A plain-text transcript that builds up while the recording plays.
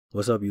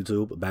What's up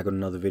YouTube? Back with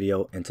another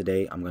video, and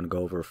today I'm going to go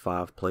over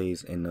 5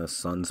 plays in the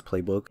Suns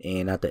playbook,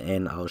 and at the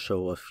end I'll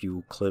show a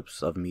few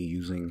clips of me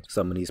using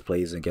some of these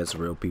plays against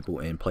real people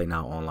in Play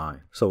Now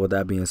Online. So with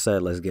that being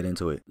said, let's get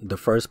into it. The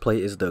first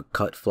play is the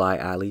cut fly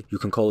alley. You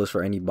can call this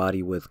for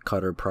anybody with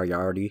cutter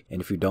priority,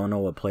 and if you don't know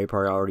what play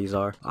priorities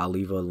are, I'll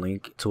leave a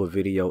link to a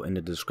video in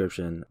the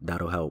description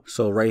that'll help.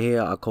 So right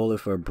here I call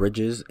it for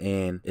Bridges,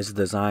 and it's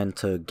designed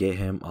to get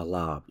him a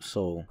lob.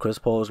 So Chris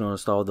Paul is going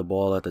to start with the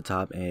ball at the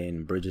top,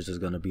 and Bridges is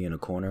going to be in a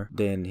corner.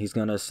 Then he's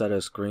gonna set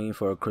a screen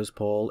for Chris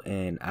Paul,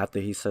 and after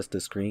he sets the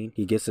screen,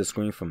 he gets the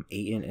screen from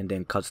Ayton and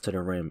then cuts to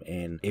the rim.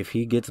 And if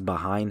he gets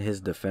behind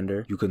his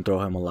defender, you can throw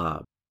him a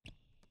lob.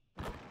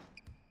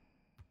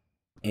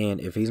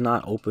 And if he's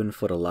not open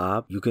for the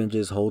lob, you can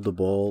just hold the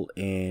ball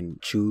and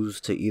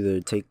choose to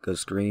either take a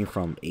screen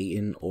from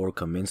Ayton or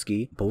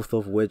Kaminsky, both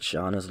of which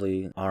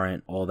honestly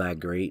aren't all that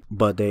great,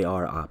 but they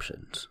are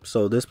options.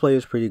 So this play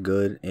is pretty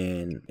good,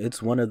 and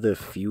it's one of the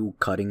few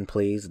cutting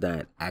plays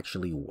that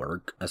actually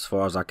work as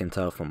far as I can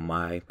tell from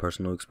my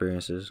personal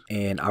experiences.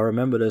 And I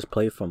remember this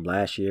play from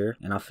last year,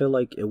 and I feel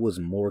like it was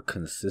more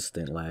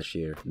consistent last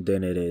year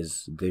than it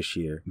is this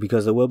year,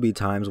 because there will be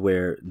times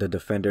where the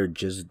defender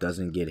just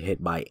doesn't get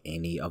hit by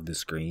any of the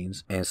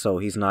screens, and so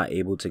he's not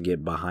able to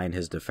get behind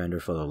his defender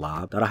for the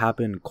lob. That'll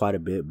happen quite a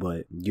bit,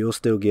 but you'll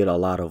still get a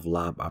lot of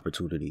lob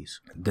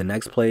opportunities. The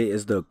next play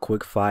is the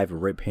quick 5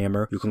 rip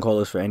hammer. You can call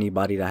this for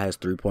anybody that has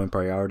 3-point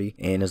priority,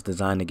 and it's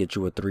designed to get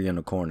you a 3 in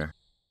the corner.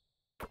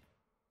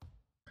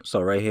 So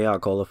right here I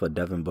call it for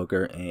Devin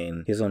Booker,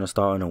 and he's going to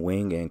start on the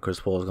wing, and Chris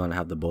Paul is going to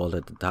have the ball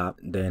at the top.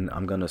 Then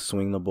I'm going to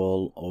swing the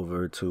ball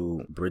over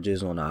to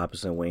Bridges on the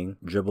opposite wing,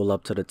 dribble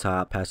up to the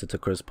top, pass it to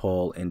Chris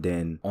Paul, and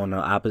then on the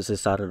opposite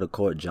side of the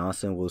court,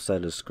 Johnson will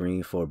set a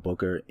screen for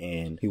Booker,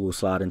 and he will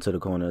slide into the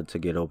corner to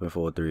get open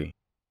for a 3.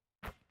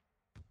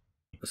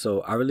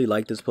 So I really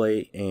like this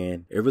play,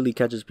 and it really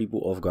catches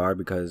people off guard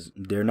because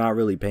they're not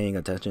really paying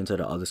attention to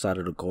the other side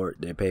of the court.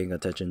 They're paying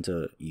attention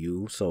to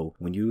you. So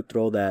when you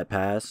throw that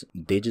pass,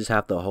 they just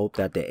have to hope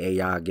that the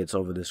AI gets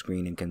over the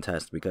screen and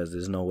contest, because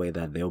there's no way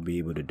that they'll be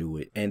able to do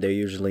it, and they're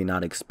usually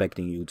not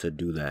expecting you to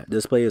do that.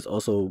 This play is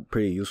also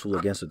pretty useful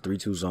against the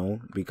 3-2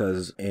 zone,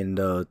 because in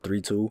the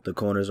 3-2 the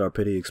corners are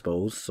pretty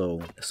exposed,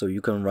 so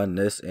you can run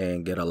this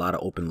and get a lot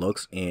of open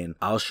looks. And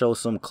I'll show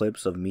some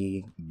clips of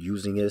me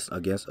using this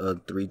against a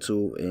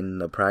 3-2 in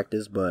the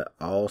practice, but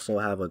I also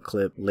have a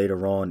clip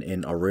later on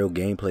in a real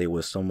gameplay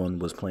where someone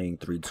was playing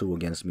 3-2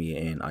 against me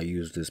and I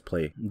used this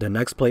play. The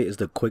next play is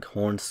the quick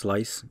horn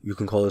slice. You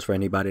can call this for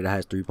anybody that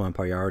has 3-point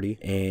priority,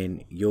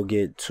 and you'll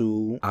get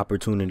 2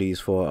 opportunities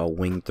for a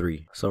wing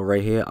 3. So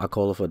right here I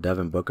call it for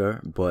Devin Booker,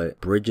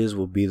 but Bridges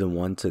will be the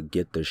one to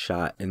get the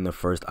shot in the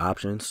first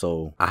option.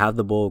 So I have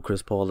the ball,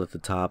 Chris Paul at the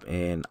top,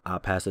 and I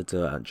pass it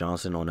to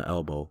Johnson on the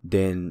elbow.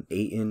 Then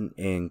Ayton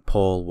and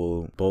Paul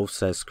will both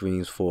set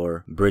screens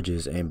for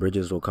Bridges, and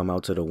Bridges will come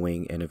out to the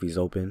wing, and if he's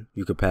open,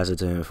 you could pass it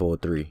to him for a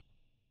 3.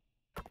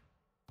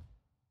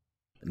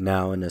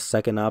 Now in the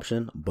second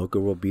option, Booker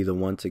will be the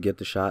one to get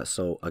the shot.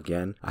 So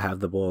again, I have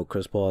the ball,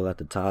 Chris Paul at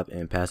the top,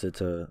 and pass it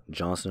to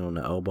Johnson on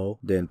the elbow.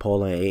 Then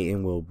Paul and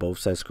Ayton will both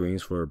set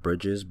screens for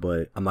Bridges,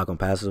 but I'm not gonna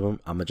pass it to him.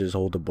 I'm gonna just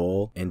hold the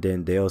ball, and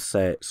then they'll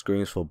set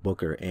screens for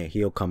Booker, and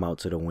he'll come out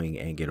to the wing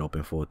and get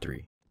open for a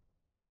 3.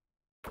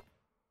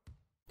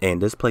 And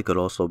this play could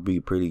also be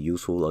pretty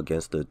useful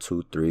against the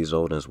 2-3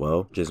 zone as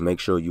well. Just make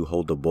sure you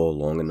hold the ball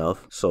long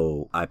enough.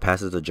 So I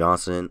pass it to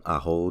Johnson, I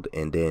hold,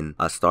 and then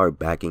I start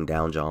backing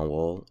down John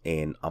Wall.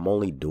 And I'm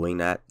only doing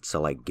that to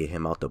like get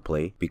him out the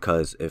play,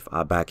 because if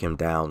I back him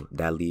down,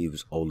 that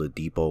leaves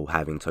Oladipo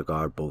having to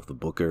guard both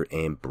Booker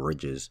and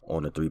Bridges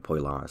on the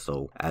 3-point line.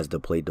 So as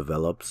the play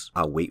develops,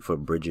 I wait for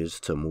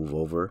Bridges to move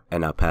over,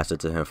 and I pass it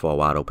to him for a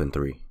wide open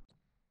 3.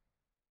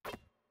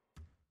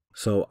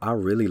 So I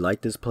really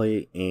like this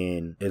play,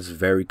 and it's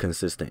very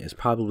consistent. It's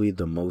probably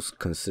the most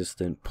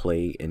consistent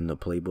play in the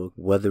playbook.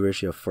 Whether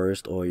it's your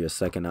first or your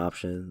second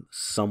option,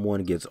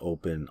 someone gets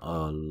open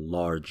a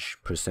large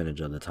percentage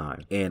of the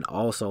time. And I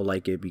also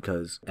like it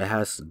because it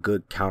has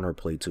good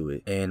counterplay to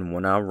it. And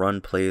when I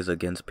run plays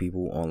against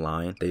people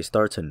online, they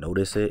start to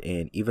notice it,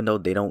 and even though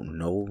they don't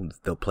know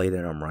the play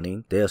that I'm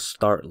running, they'll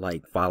start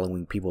like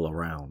following people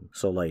around.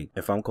 So like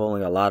if I'm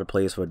calling a lot of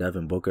plays for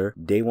Devin Booker,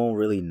 they won't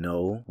really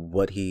know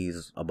what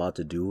he's about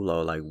to do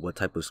or like what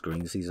type of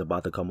screens he's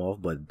about to come off,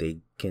 but they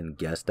can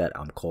guess that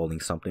I'm calling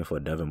something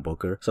for Devin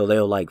Booker, so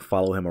they'll like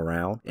follow him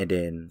around, and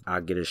then I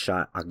get a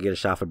shot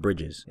for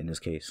Bridges in this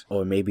case.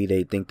 Or maybe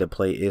they think the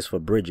play is for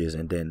Bridges,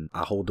 and then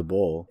I hold the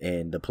ball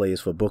and the play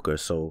is for Booker.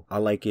 So I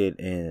like it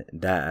in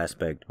that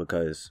aspect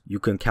because you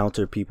can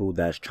counter people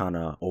that's trying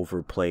to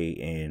overplay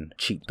and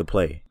cheat the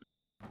play.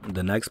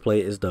 The next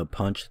play is the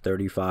punch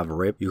 35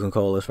 rip. You can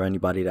call this for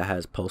anybody that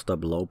has post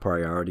up low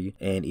priority,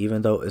 and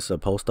even though it's a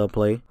post up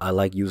play, I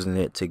like using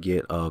it to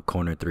get a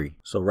corner 3.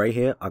 So right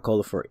here I call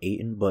it for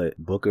Ayton, but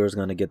Booker is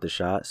gonna get the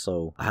shot.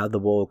 So I have the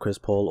ball, Chris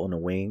Paul on the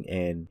wing,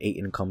 and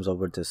Ayton comes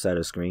over to set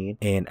a screen,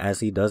 and as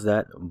he does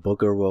that,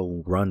 Booker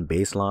will run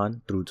baseline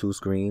through 2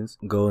 screens,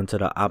 go into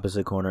the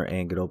opposite corner,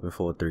 and get open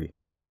for a 3.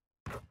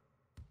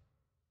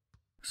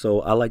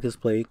 So I like this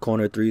play.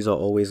 Corner threes are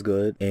always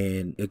good,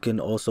 and it can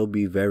also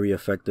be very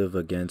effective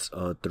against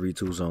a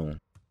 3-2 zone.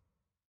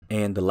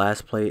 And the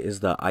last play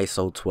is the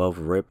ISO 12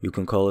 rip. You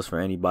can call this for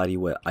anybody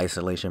with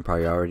isolation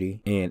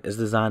priority, and it's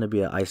designed to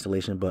be an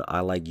isolation, but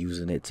I like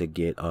using it to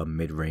get a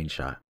mid-range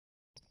shot.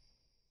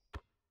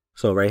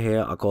 So right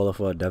here, I call it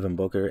for Devin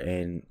Booker,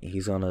 and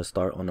he's going to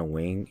start on the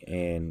wing,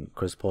 and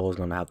Chris Paul is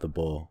going to have the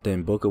ball.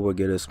 Then Booker will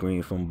get a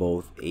screen from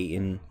both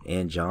Ayton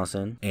and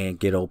Johnson and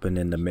get open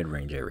in the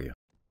mid-range area.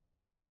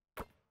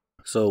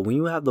 So when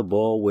you have the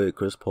ball with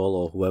Chris Paul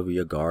or whoever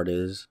your guard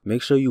is,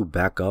 make sure you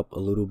back up a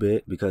little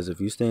bit, because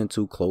if you stand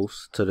too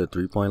close to the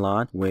 3-point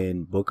line,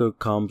 when Booker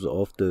comes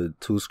off the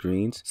 2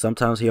 screens,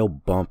 sometimes he'll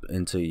bump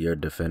into your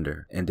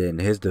defender, and then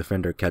his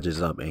defender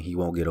catches up and he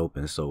won't get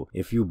open. So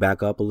if you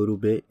back up a little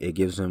bit, it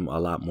gives him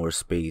a lot more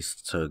space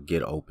to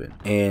get open.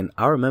 And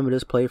I remember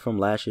this play from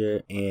last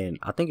year, and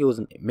I think it was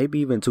maybe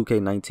even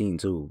 2K19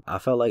 too. I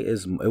felt like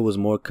it was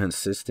more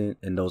consistent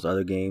in those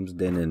other games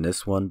than in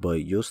this one,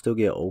 but you'll still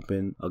get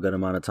open a good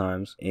amount of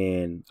times,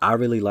 and I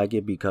really like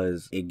it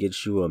because it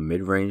gets you a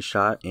mid-range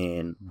shot,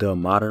 and the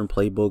modern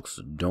playbooks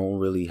don't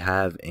really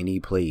have any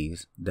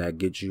plays that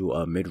get you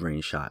a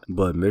mid-range shot,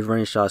 but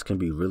mid-range shots can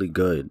be really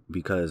good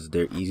because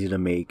they're easy to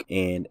make,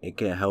 and it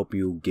can help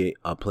you get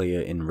a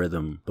player in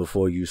rhythm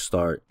before you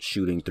start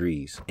shooting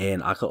threes.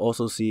 And I could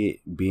also see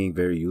it being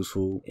very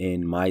useful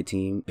in my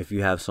team if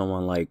you have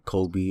someone like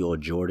Kobe or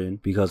Jordan,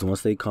 because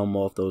once they come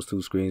off those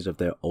 2 screens, if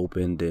they're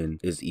open, then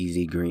it's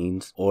easy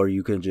greens. Or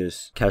you can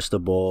just catch the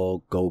ball,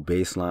 go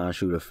baseline,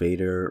 shoot a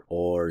fader,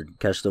 or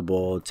catch the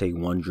ball, take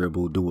 1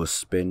 dribble, do a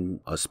spin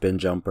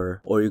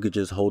jumper, or you could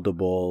just hold the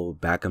ball,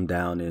 back them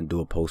down, and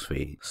do a post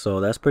fade. So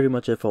that's pretty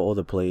much it for all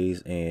the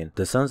plays. And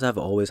the Suns have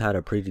always had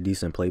a pretty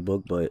decent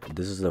playbook, but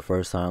this is the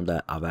first time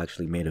that I've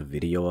actually made a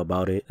video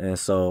about it, and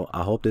so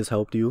I hope this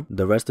helped you.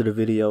 The rest of the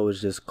video is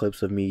just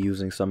clips of me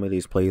using some of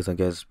these plays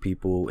against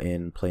people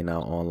in Play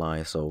Now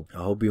Online. So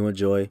I hope you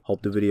enjoy,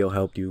 hope the video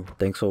helped you.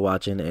 Thanks for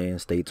watching,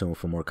 and stay tuned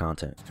for more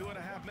content.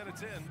 2.5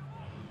 minutes in.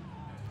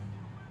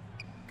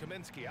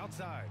 Kaminsky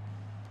outside.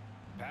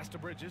 Pass to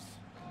Bridges.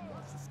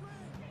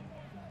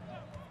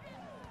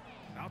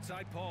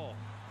 Outside Paul.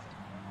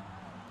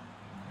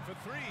 For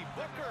 3,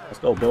 Booker. Let's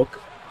go, Book.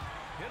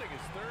 Hitting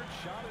his 3rd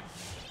shot.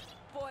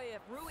 Boy,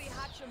 if Rui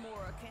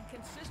Hachimura can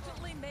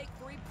consistently make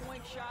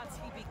 3-point shots,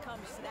 he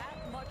becomes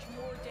that much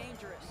more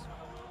dangerous.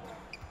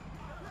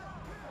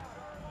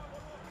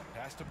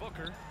 Pass to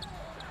Booker.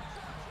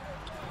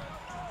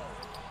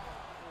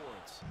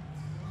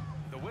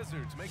 The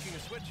Wizards making a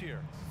switch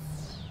here.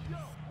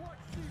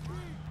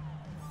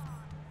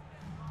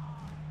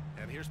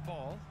 And here's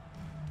Paul.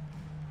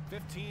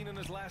 15 in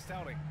his last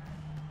outing.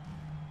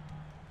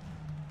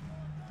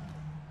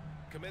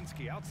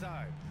 Kaminsky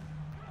outside.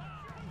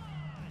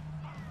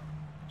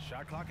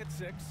 Shot clock at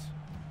 6.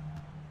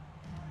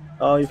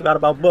 Oh, you forgot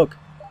about Book.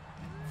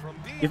 From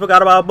deep. You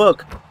forgot about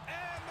Book.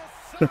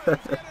 And the Suns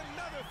get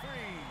another 3.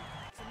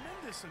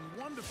 Tremendous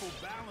and wonderful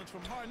balance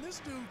from Harden. This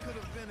dude could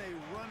have been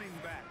a running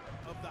back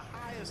of the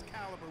highest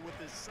caliber with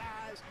his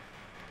size,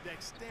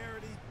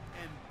 dexterity,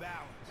 and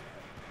balance.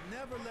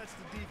 Never lets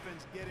the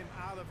defense get him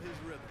out of his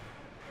rhythm.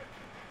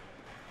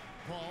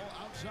 Paul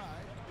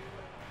outside.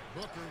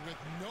 Booker with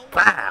no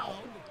Wow.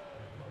 rebound.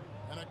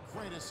 And a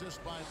great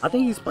assist by I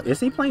think Paul. is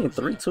he playing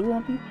 3-2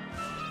 on me?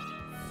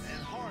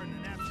 And Harden,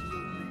 an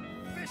absolutely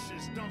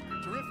vicious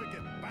dunker. Terrific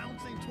at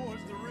bouncing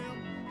towards the rim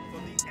for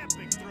the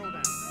epic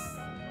throwdown.